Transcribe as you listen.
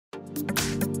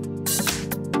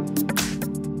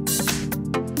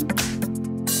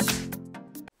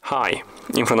Hi,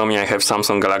 in front of me I have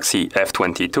Samsung Galaxy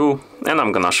F22 and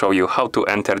I'm gonna show you how to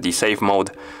enter the safe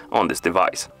mode on this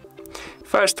device.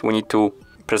 First we need to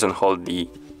press and hold the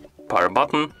power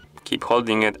button, keep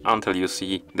holding it until you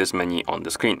see this menu on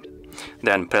the screen.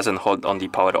 Then press and hold on the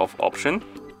power off option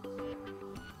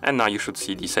and now you should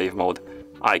see the safe mode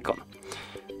icon.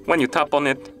 When you tap on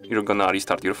it, you're gonna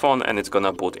restart your phone and it's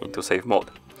gonna boot into safe mode.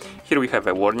 Here we have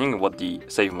a warning what the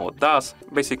safe mode does.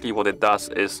 Basically what it does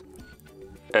is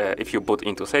if you boot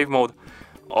into safe mode,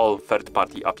 all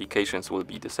third-party applications will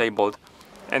be disabled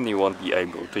and you won't be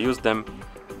able to use them.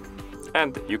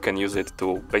 And you can use it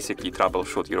to basically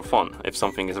troubleshoot your phone. If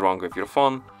something is wrong with your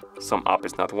phone, some app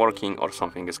is not working or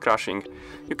something is crashing,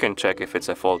 you can check if it's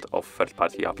a fault of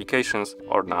third-party applications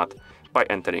or not by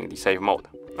entering the safe mode.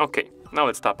 Okay, now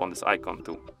let's tap on this icon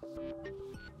to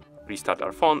restart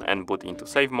our phone and boot into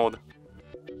safe mode.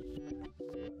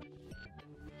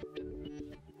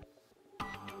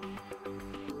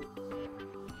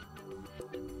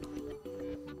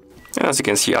 And as you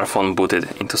can see, our phone booted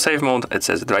into safe mode. It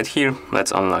says it right here.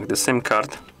 Let's unlock the SIM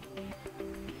card.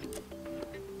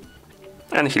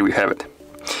 And here we have it.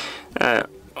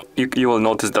 You will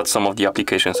notice that some of the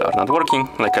applications are not working.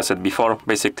 Like I said before,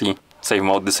 basically safe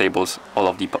mode disables all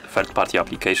of the third-party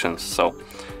applications. So,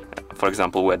 for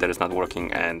example, weather is not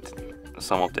working and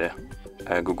some of the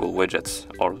Google widgets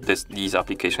or these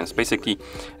applications. Basically,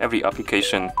 every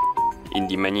application in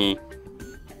the menu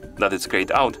that is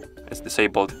grayed out is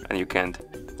disabled and you can't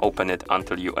open it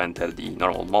until you enter the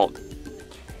normal mode.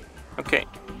 Okay,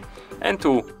 and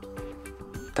to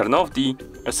turn off the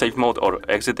safe mode or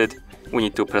exit it, we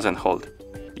need to press and hold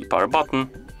the power button,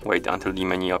 wait until the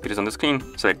menu appears on the screen,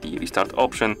 select the restart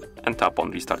option and tap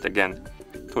on restart again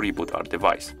to reboot our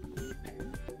device.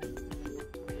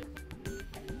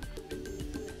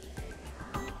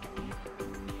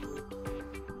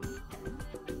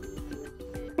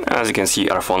 As you can see,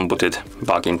 our phone booted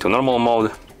back into normal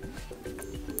mode.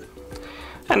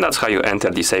 And that's how you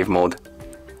enter the safe mode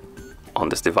on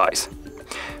this device.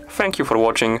 Thank you for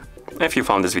watching. If you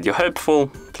found this video helpful,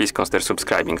 please consider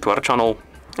subscribing to our channel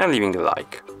and leaving a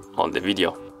like on the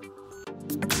video.